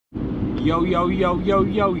Yo, yo, yo, yo,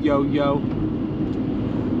 yo, yo, yo.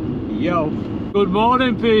 Yo. Good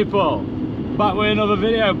morning, people. Back with another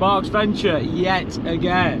video, Mark's Venture, yet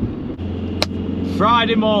again.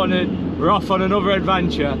 Friday morning, we're off on another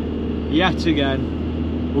adventure, yet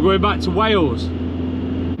again. We're going back to Wales.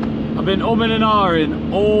 I've been umming and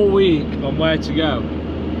ahhing all week on where to go.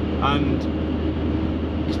 And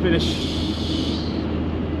it's been a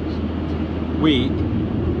week.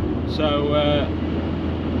 So,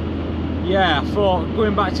 yeah, I thought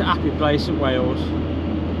going back to happy place in Wales,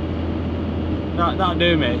 that'll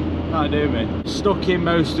do me, that'll do me. Stuck in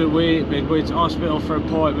most of the week, been going to hospital for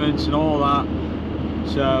appointments and all that,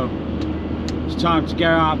 so it's time to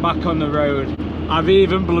get out back on the road. I've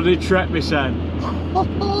even bloody trekked myself.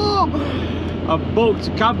 I've booked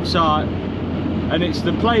a campsite, and it's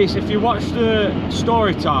the place, if you watch the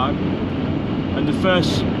story time and the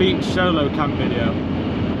first beach solo camp video,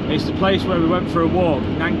 it's the place where we went for a walk,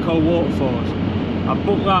 Nanko Waterfalls. I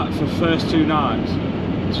booked that for the first 2 nights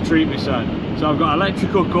to treat myself. So I've got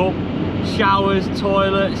electric hookup, showers,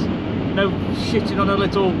 toilets, no shitting on a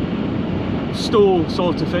little stool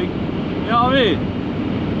sort of thing. You know what I mean?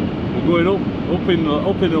 We're going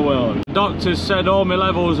up in the world. The doctors said all my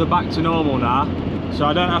levels are back to normal now, so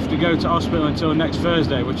I don't have to go to hospital until next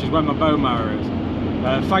Thursday, which is when my bone marrow is.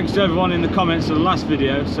 Thanks to everyone in the comments of the last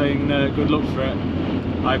video saying good luck for it.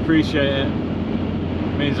 I appreciate it.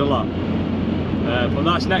 It means a lot. But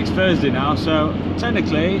that's next Thursday now, so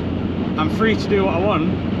technically I'm free to do what I want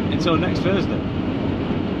until next Thursday.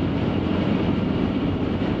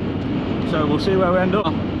 So we'll see where we end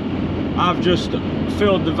up. I've just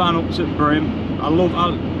filled the van up to the brim.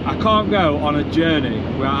 I can't go on a journey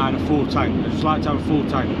without having a full tank. I just like to have a full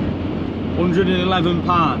tank. £111.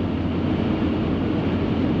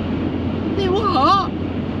 What?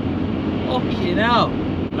 Fucking hell.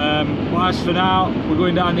 Well, as for now, we're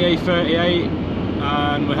going down the A38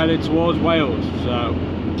 and we're headed towards Wales, so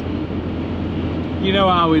you know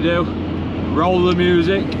how we do. Roll the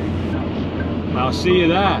music. I'll see you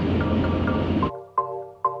there.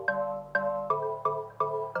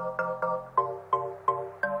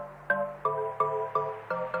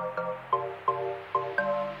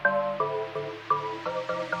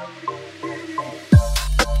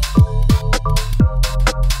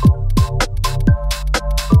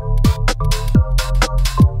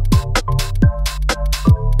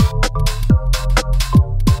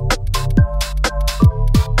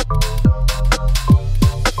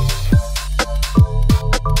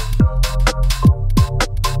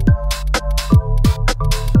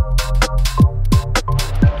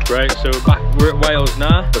 Great, so we're at Wales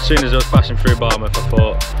now. As soon as I was passing through Barmouth, I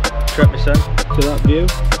thought, trek myself to that view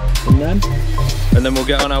from them, and then we'll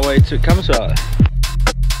get on our way to campsite.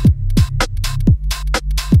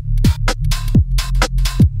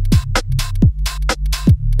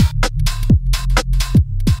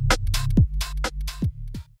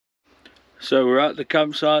 So we're at the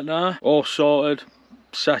campsite now, all sorted,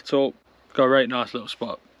 set up, got a right nice little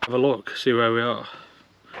spot. Have a look, see where we are.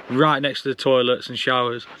 Right next to the toilets and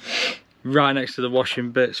showers, right next to the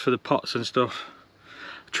washing bits for the pots and stuff.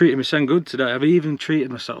 Treated me so good today. I've even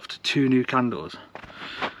treated myself to 2 new candles.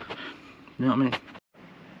 You know what I mean?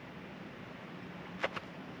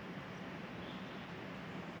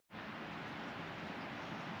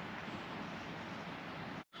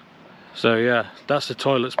 So yeah, that's the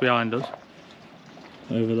toilets behind us.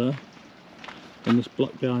 Over there. And this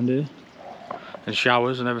block behind here. And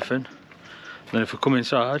showers and everything. Then if we come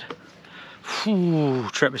inside,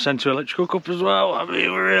 trek my centre electrical cup as well. I mean,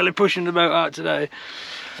 we're really pushing the boat out today.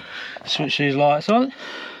 Switch these lights on.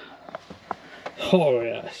 Oh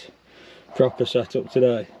yes, proper setup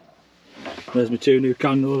today. There's my 2 new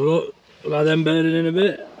candles. Look, I'll have them burning in a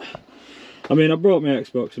bit. I mean, I brought my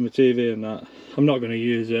Xbox and my TV and that. I'm not going to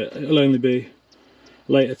use it. It'll only be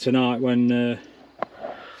later tonight when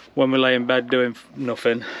we lay in bed doing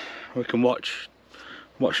nothing. We can watch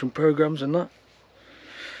some programs and that.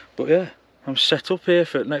 But yeah, I'm set up here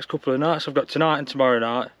for the next couple of nights. I've got tonight and tomorrow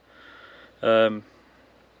night, and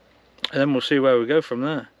then we'll see where we go from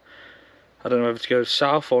there. I don't know whether to go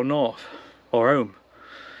south or north or home.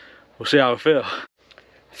 We'll see how I feel. I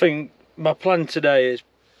think my plan today is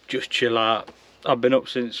just chill out. I've been up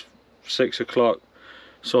since 6 o'clock,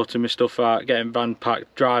 sorting my stuff out, getting van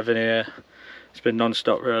packed, driving here. It's been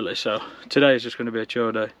non-stop really, so today is just going to be a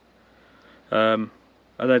chill day.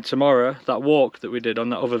 And then tomorrow, that walk that we did on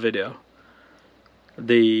that other video,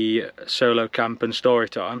 the solo camp and story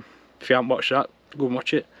time, if you haven't watched that, go and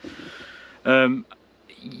watch it.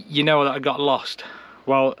 You know that I got lost.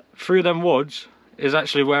 Well, through them woods is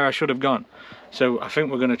actually where I should have gone. So I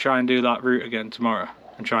think we're going to try and do that route again tomorrow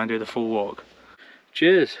and try and do the full walk.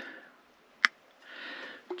 Cheers.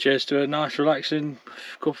 Cheers to a nice relaxing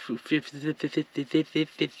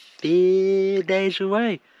 50 days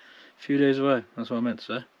away. A few days away, that's what I meant to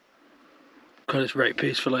say. God, it's very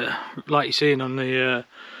peaceful here. Like you're seeing on the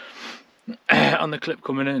clip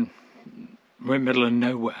coming in, we're in the middle of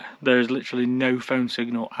nowhere. There's literally no phone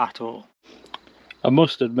signal at all. I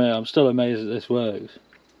must admit, I'm still amazed that this works.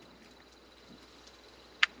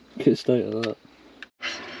 Look at the state of that.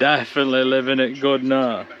 Definitely living it good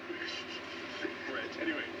now.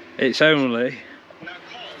 It's only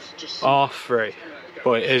 3:30,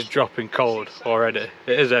 but it is dropping cold already.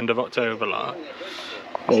 It is end of October, like.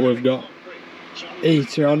 But we've got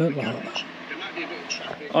heater on it, like.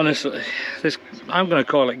 Honestly, this, I'm going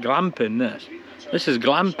to call it glamping, this is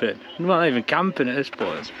glamping. I'm not even camping at this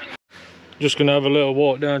point. Just going to have a little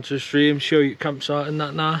walk down to the stream, show you campsite and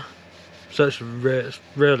that now. So it's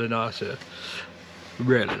really nice here.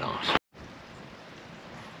 Really nice.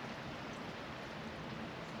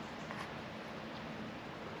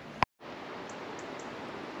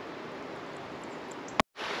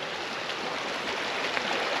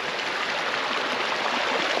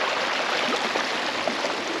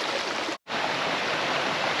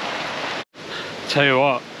 Tell you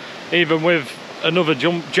what, even with another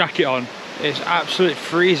jump jacket on, it's absolutely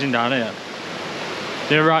freezing down here.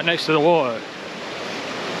 They're right next to the water.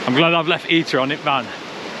 I'm glad I've left heater on it, man.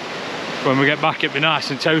 When we get back, it'll be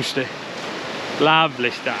nice and toasty.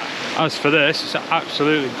 Lovely stuff. As for this, it's an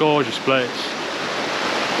absolutely gorgeous place.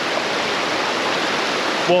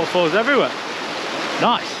 Waterfalls everywhere.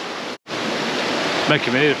 Nice.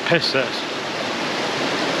 Making me need a piss, this.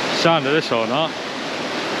 Sound of this or not.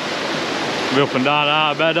 Be up and down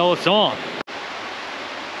out of bed all the time.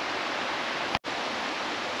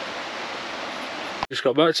 Just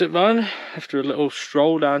got back to the van after a little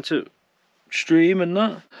stroll down to stream and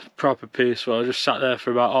that. Proper peaceful. I just sat there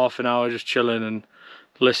for about half an hour just chilling and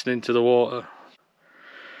listening to the water.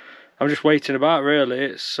 I'm just waiting about really.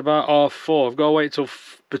 It's about 4:30. I've got to wait till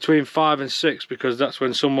between 5 and 6 because that's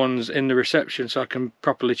when someone's in the reception so I can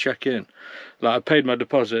properly check in. Like, I paid my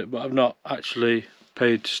deposit but I've not actually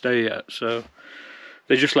paid to stay yet, so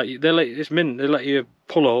they just let you, they let you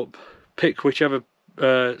pull up, pick whichever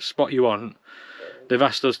spot you want. They've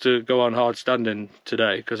asked us to go on hard standing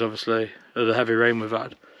today because obviously of the heavy rain we've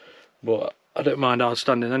had, but I don't mind hard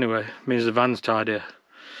standing anyway. It means the van's tidier.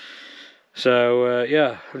 So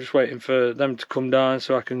yeah, I'm just waiting for them to come down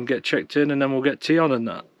so I can get checked in and then we'll get tea on and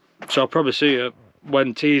that. So I'll probably see you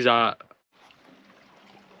when tea's out.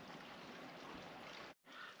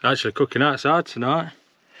 Actually cooking outside tonight.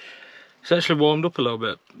 It's actually warmed up a little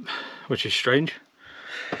bit, which is strange.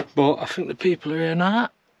 But I think the people are here now,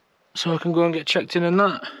 so I can go and get checked in and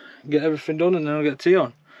that. Get everything done and then I'll get tea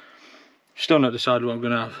on. Still not decided what I'm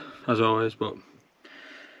going to have, as always, but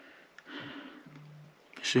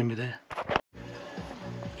soon be there.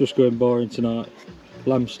 Just going boring tonight.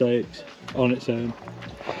 Lamb steaks on its own.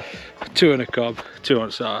 2 in a cob, 2 on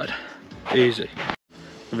the side. Easy.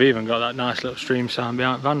 We've even got that nice little stream sound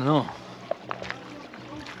behind the van and all.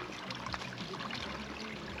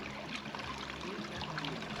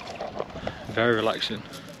 Very relaxing.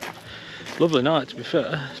 Lovely night to be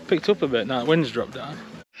fair. It's picked up a bit now, wind's dropped down.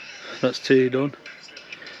 That's tea done.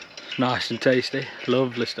 Nice and tasty,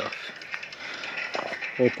 lovely stuff.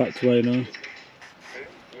 All packed away now.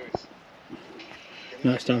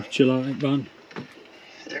 Nice time to chill out, man.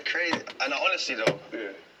 You're crazy. And honestly though,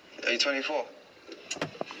 are you 24?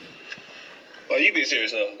 Are you being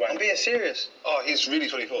serious now? I'm being serious. Oh, he's really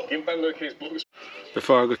 24. Give Bango his books.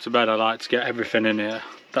 Before I go to bed, I like to get everything in here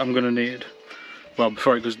that I'm going to need. Well,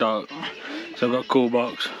 before it goes dark. So I've got a cool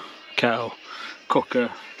box, kettle, cooker,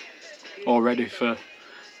 all ready for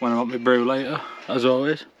when I want my brew later, as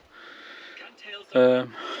always.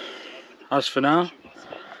 As for now,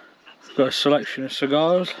 I've got a selection of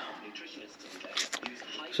cigars.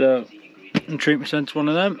 So, I'll treat myself to one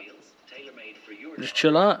of them. Just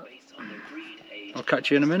chill out. I'll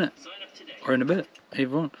catch you in a minute. Or in a bit,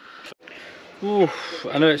 either one. Oof,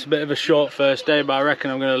 I know it's a bit of a short first day, but I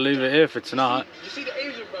reckon I'm going to leave it here for tonight.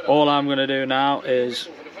 All I'm going to do now is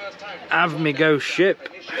have me go ship.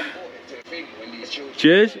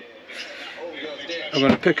 Cheers. I'm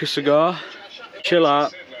going to pick a cigar, chill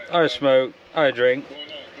out, I smoke, I drink,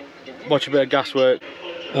 watch a bit of gas work,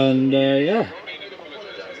 and yeah,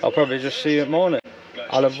 I'll probably just see you at morning.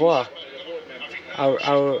 Au revoir. Au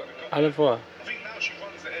revoir.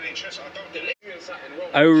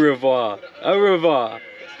 Au revoir. Au revoir.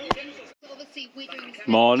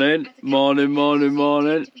 Morning, morning, morning,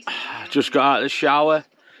 morning. Just got out of the shower.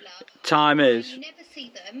 Time is,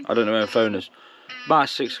 I don't know where my phone is. About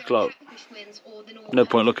 6 o'clock. No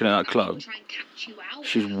point looking at that clock.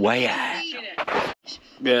 She's way ahead.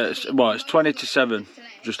 Yeah, it's 20 to 7.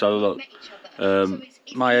 Just had a look.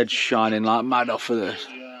 My head's shining like mad off of this.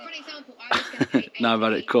 Now I've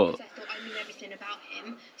had it cut.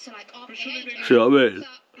 See what I mean?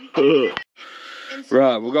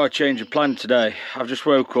 Right, we've got to change of plan today. I've just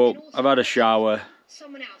woke up, I've had a shower.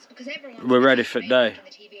 We're ready for the day.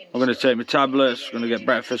 I'm going to take my tablets, we're going to get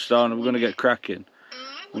breakfast on, we're going to get cracking.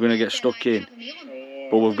 We're going to get stuck in.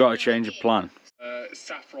 But we've got to change of plan.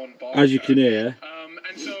 As you can hear,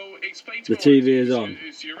 the TV is on.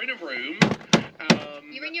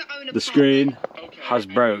 The screen has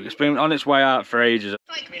broke. It's been on its way out for ages.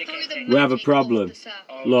 We have a problem.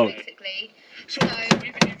 Look.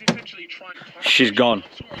 She's gone.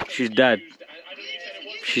 She's dead.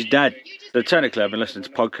 She's dead. So technically I've been listening to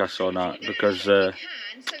podcasts all night because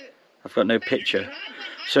I've got no picture.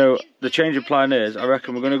 So the change of plan is, I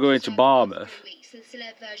reckon we're going to go into Barmouth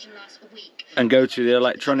and go to the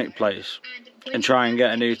electronic place and try and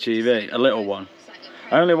get a new TV, a little one.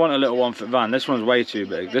 I only want a little one for the van. This one's way too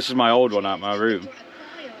big. This is my old one out my room.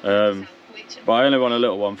 But I only want a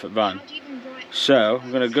little one for the van. So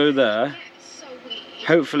I'm going to go there,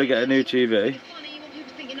 hopefully get a new TV,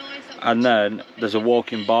 and then there's a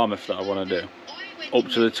walk in Barmouth that I want to do, up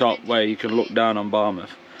to the top where you can look down on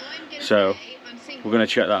Barmouth. So we're going to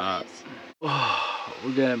check that out. Oh,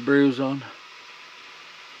 we're getting brews on.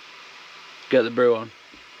 Get the brew on.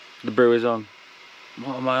 The brew is on.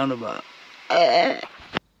 What am I on about?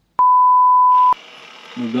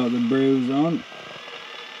 We've got the brews on.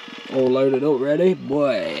 All loaded up, ready?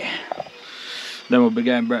 Boy. Then we'll be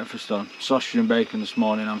getting breakfast on. Sausage and bacon this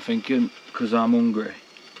morning, I'm thinking, because I'm hungry.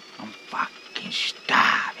 I'm fucking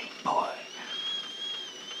starving, boy.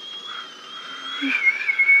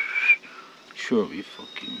 Sure we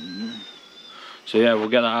fucking... So yeah, we'll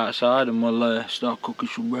get that outside and we'll start cooking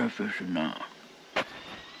some breakfast and that.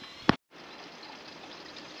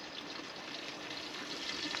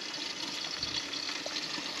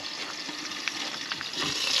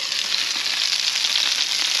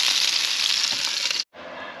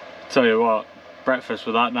 Tell you what, breakfast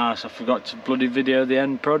was that nice, I forgot to bloody video the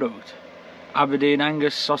end product. Aberdeen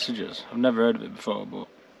Angus sausages. I've never heard of it before, but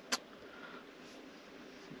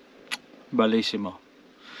bellissimo.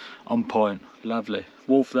 On point, lovely.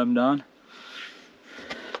 Wolf them down.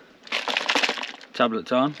 Tablet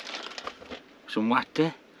time. Some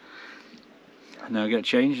water. And then I'll get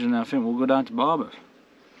changed and I think we'll go down to Barmouth.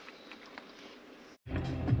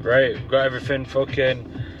 Right, got everything fucking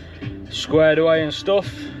squared away and stuff.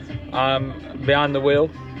 I'm behind the wheel,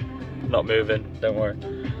 not moving, don't worry.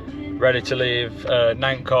 Ready to leave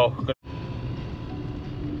Nanko.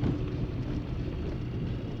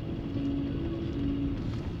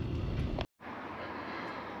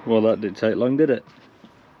 Well, that didn't take long, did it?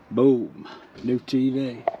 Boom, new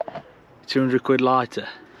TV. 200 quid lighter,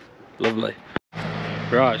 lovely.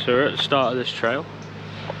 Right, so we're at the start of this trail.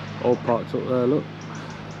 All parked up there, look.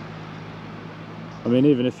 I mean,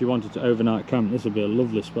 even if you wanted to overnight camp, this would be a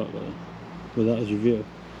lovely spot there, with that as your view.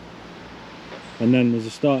 And then there's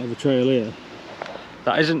the start of a trail here.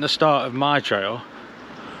 That isn't the start of my trail,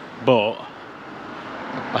 but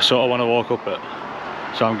I sort of want to walk up it,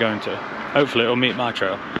 so I'm going to. Hopefully it'll meet my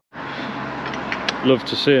trail. Love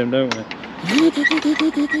to see them, don't we?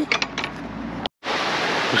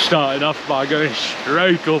 We're starting off by going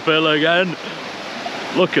straight uphill again.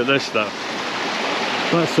 Look at this though.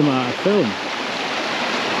 That's some out of film.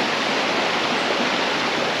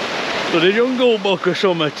 The Jungle Book or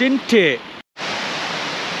something, isn't it?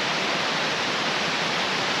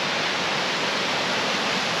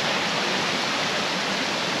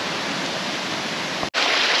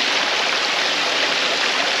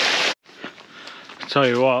 Tell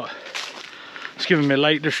you what, it's giving me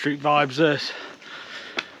Lake District vibes, this.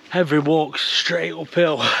 Every walk's straight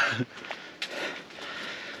uphill.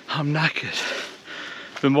 I'm knackered.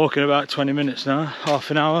 Been walking about 20 minutes now, half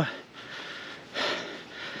an hour.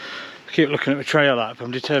 I keep looking at my trail app,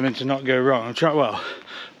 I'm determined to not go wrong.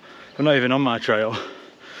 I'm not even on my trail.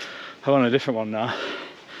 I'm on a different one now.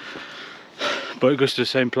 But it goes to the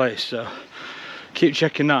same place, so keep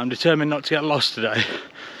checking that. I'm determined not to get lost today.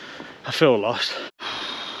 I feel lost.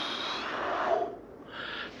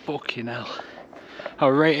 Fucking hell. I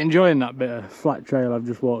was right enjoying that bit of flat trail I've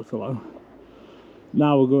just walked along.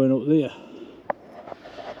 Now we're going up there.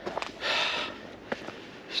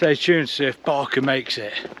 Stay tuned to see if Barker makes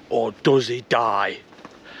it, or does he die?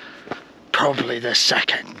 Probably the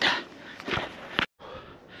second.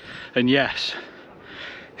 And yes,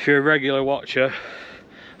 if you're a regular watcher,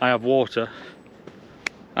 I have water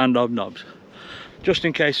and hobnobs. just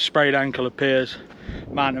in case a sprayed ankle appears,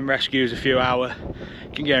 mountain rescues a few hours,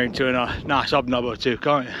 you can get into a nice hobnob or two,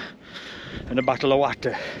 can't you? And a bottle of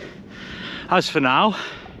water. As for now,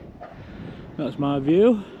 that's my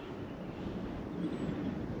view.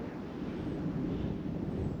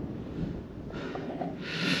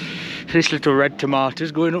 This little red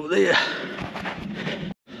tomatoes going up there.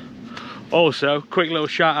 Also, quick little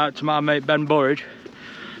shout out to my mate Ben Burridge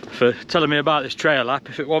for telling me about this trail app.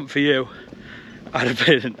 If it wasn't for you, I'd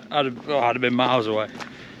have been miles away.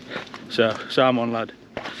 So I'm on, lad.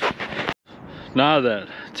 Now then,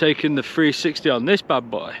 taking the 360 on this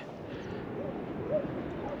bad boy.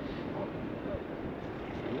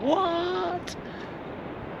 What?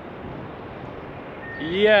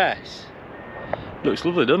 Yes. Looks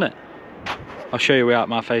lovely, doesn't it? I'll show you without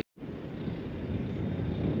my face.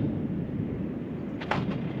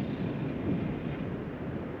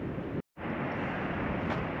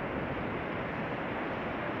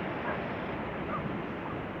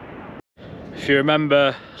 If you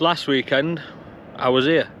remember last weekend, I was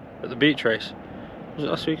here at the beach race. Was it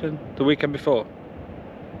last weekend? The weekend before?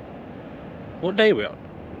 What day are we on?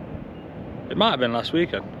 It might have been last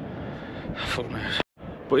weekend. Fuck knows.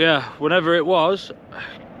 But yeah, whenever it was,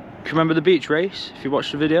 can you remember the beach race? If you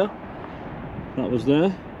watched the video, that was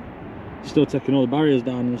there. Still taking all the barriers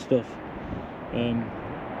down and stuff.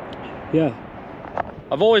 Yeah,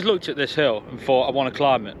 I've always looked at this hill and thought I want to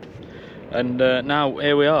climb it, and now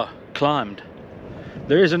here we are, climbed.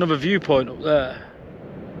 There is another viewpoint up there.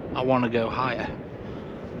 I want to go higher.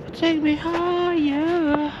 Take me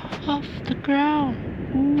higher off the ground.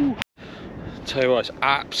 Ooh. Tell you what, it's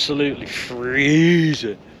absolutely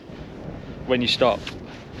freezing when you stop.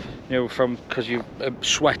 You know, because you're a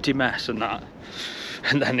sweaty mess and that,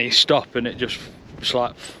 and then you stop and it's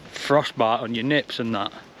like frostbite on your nips and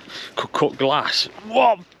that. Could cut glass.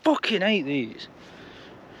 What? Fucking hate these.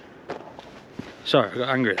 Sorry, I got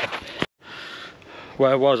angry.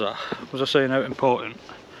 Where was I? Was I saying out important?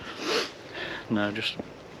 No,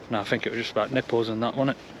 I think it was just about nipples and that,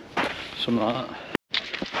 wasn't it? Something like that.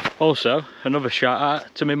 Also, another shout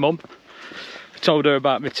out to my mum. I told her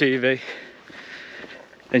about my TV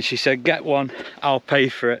and she said, get one, I'll pay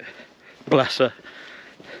for it. Bless her.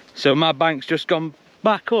 So my bank's just gone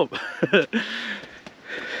back up.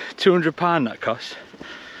 £200 that cost,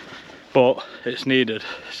 but it's needed.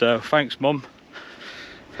 So thanks, mum,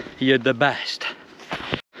 you're the best.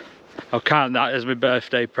 I'll count that as my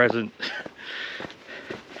birthday present,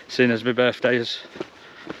 seeing as my birthday is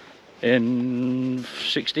in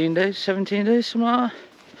 16 days, 17 days, something like that.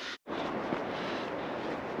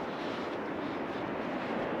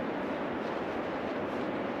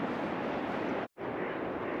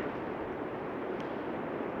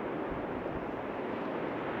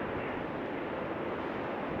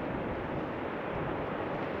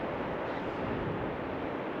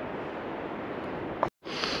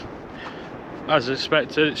 As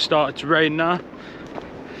expected, it started to rain now.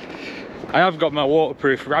 I have got my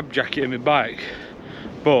waterproof rab jacket in my bike,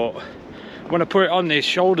 but when I put it on, these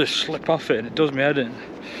shoulders slip off it and it does my head in.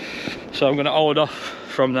 So I'm going to hold off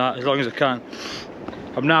from that as long as I can.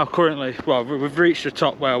 I'm now currently, well, we've reached the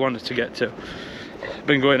top where I wanted to get to.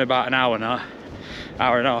 Been going about an hour now,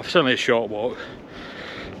 hour and a half. It's only a short walk.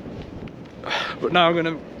 But now I'm going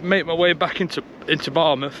to make my way back into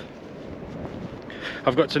Barmouth.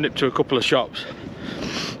 I've got to nip to a couple of shops,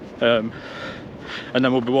 and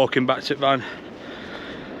then we'll be walking back to the van.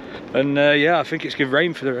 And yeah, I think it's going to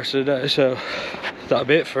rain for the rest of the day, so that'll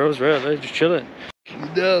be it for us really, just chilling.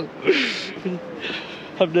 No,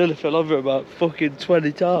 I've nearly fell over about fucking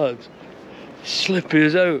 20 times. Slippy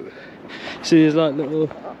as out. See, there's like little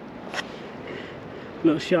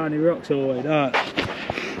shiny rocks all the way down.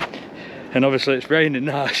 And obviously it's raining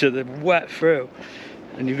now, so they're wet through.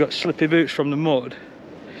 And you've got slippy boots from the mud.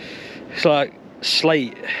 It's like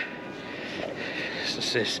slate.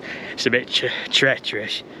 It's a bit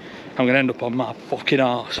treacherous. I'm gonna end up on my fucking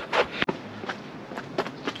arse.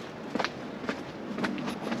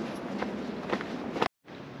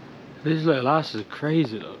 These little houses are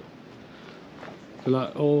crazy though. They're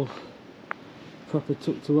like all proper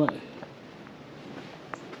tucked away.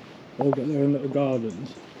 All got their own little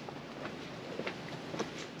gardens.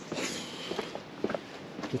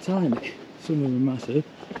 They're tiny. Some of them are massive.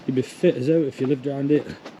 You'd be fit as out if you lived around here.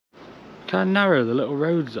 Look how narrow the little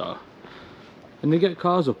roads are. And they get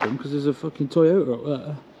cars up them because there's a fucking Toyota up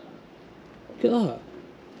there. Look at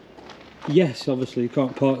that. Yes, obviously you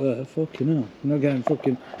can't park there. Fucking hell. You're not getting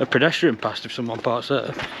fucking a pedestrian past if someone parks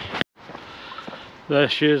there. There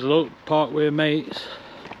she is, look, parked with her mates.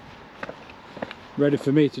 Ready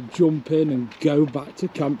for me to jump in and go back to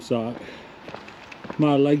campsite.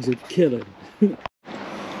 My legs are killing.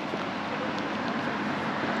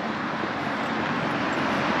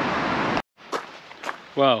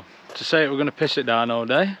 Well, to say we're going to piss it down all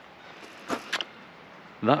day,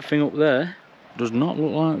 that thing up there does not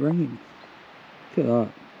look like rain. Look at that.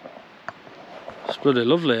 It's bloody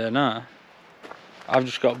lovely here now. I've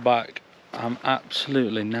just got back. I'm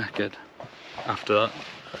absolutely knackered after that.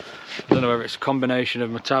 I don't know whether it's a combination of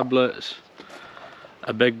my tablets,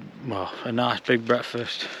 a nice big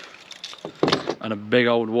breakfast, and a big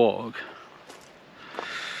old walk.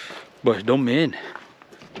 But it's done me in.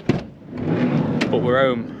 But we're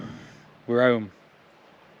home. We're home.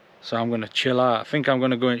 So I'm gonna chill out. I think I'm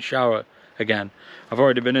gonna go and shower again. I've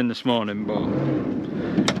already been in this morning, but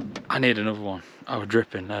I need another one. I was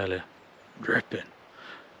dripping earlier. Dripping.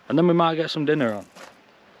 And then we might get some dinner on.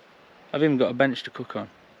 I've even got a bench to cook on.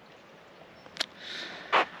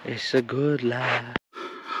 It's a good life.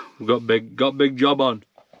 We've got big job on.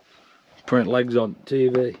 Print legs on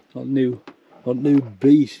TV. On new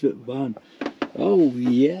beast at van. Oh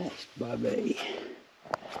yes, baby.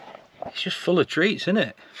 It's just full of treats, isn't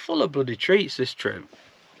it? Full of bloody treats, this trip.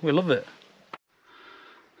 We love it.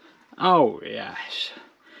 Oh yes.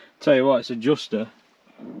 Tell you what, it's adjuster.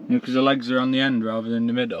 You know, because the legs are on the end rather than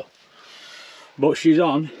the middle. But she's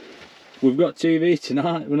on. We've got TV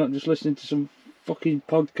tonight. We're not just listening to some fucking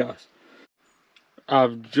podcast.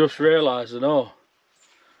 I've just realised, I know.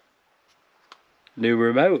 New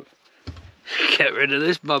remote. Get rid of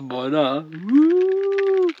this bad boy now.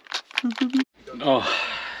 Woo! Oh,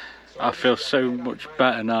 I feel so much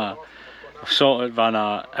better now. I've sorted van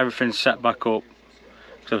out. Everything's set back up.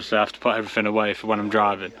 Because obviously I have to put everything away for when I'm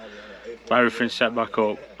driving. But everything's set back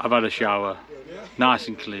up. I've had a shower. Nice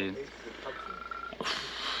and clean.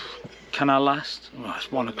 Can I last? Oh,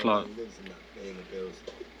 it's 1 o'clock.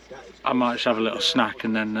 I might just have a little snack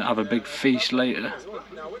and then have a big feast later.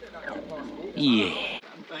 Yeah.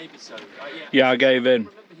 Yeah, I gave in.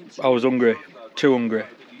 I was hungry. Too hungry.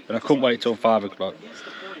 And I couldn't wait till 5 o'clock.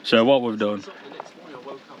 So what we've done...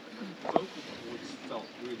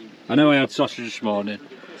 I know I had sausage this morning.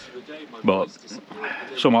 But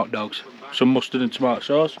some hot dogs. Some mustard and tomato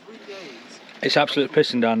sauce. It's absolutely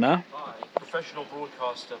pissing down now. Professional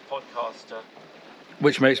broadcaster, podcaster.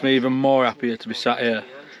 Which makes me even more happier to be sat here.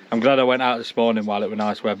 I'm glad I went out this morning while it was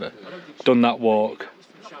nice weather. Done that walk.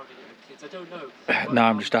 Now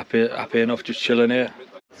I'm just happy enough just chilling here.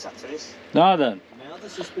 Now then.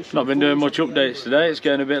 Not been doing much updates today, it's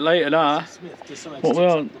getting a bit later now. What we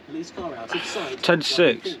on? 10 to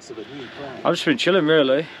 6. I've just been chilling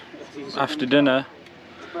really. After dinner.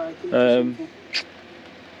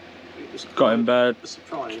 Got in bed,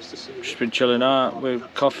 just been chilling out with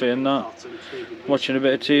coffee and that, watching a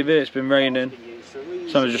bit of TV. It's been raining.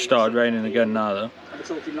 It's only just started raining again now though.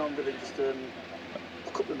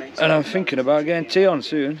 And I'm thinking about getting tea on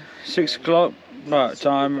soon. 6 o'clock, about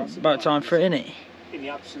time for it, innit?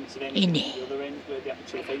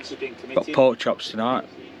 Got pork chops tonight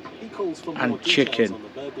and chicken.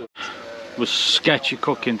 Was sketchy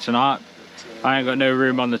cooking tonight. I ain't got no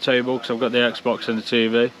room on the table because I've got the Xbox and the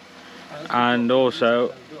TV. And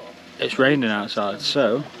also, it's raining outside,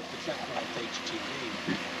 so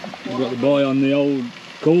we've got the boy on the old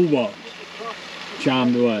cool box,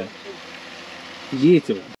 charmed away.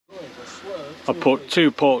 I put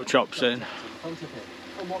 2 pork chops in.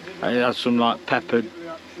 It has some like peppered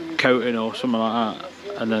coating or something like that,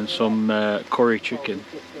 and then some curry chicken.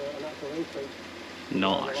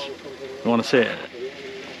 Nice. You want to see it?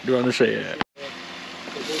 Do you want to see it?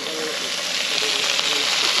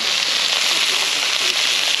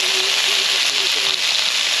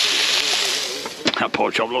 That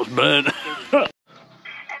pork chop looks burnt.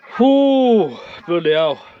 Ooh, bloody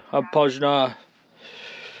hell. I'm posh now.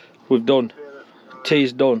 We've done.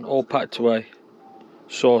 Tea's done, all packed away.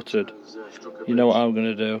 Sorted. You know what I'm going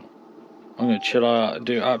to do? I'm going to chill out and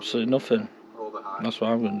do absolutely nothing. That's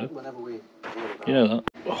what I'm going to do. You know that?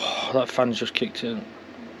 Oh, that fan's just kicked in.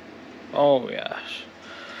 Oh, yes.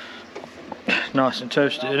 Nice and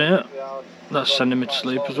toasty, isn't it? That's sending me to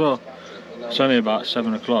sleep as well. It's only about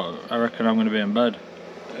 7 o'clock. I reckon I'm going to be in bed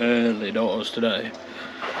early doors today.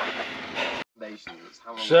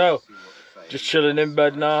 So, just chilling in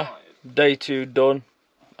bed now. Day 2 done.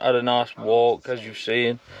 Had a nice walk, as you've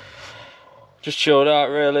seen. Just chilled out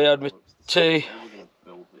really, had my tea.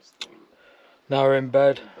 Now we're in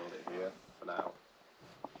bed.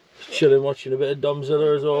 Just chilling, watching a bit of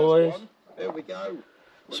Domzilla as always.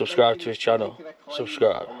 Subscribe to his channel.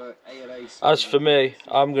 Subscribe. As for me,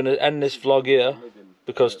 I'm going to end this vlog here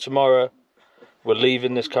because tomorrow we're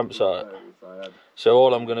leaving this campsite. So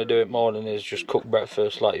all I'm going to do in the morning is just cook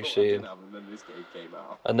breakfast like you've seen.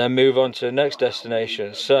 and then move on to the next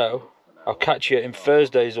destination. So I'll catch you in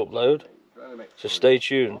Thursday's upload, so stay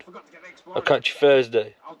tuned. I'll catch you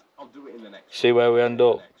Thursday, see where we end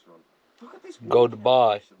up.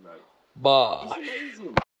 Goodbye.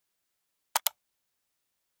 Bye.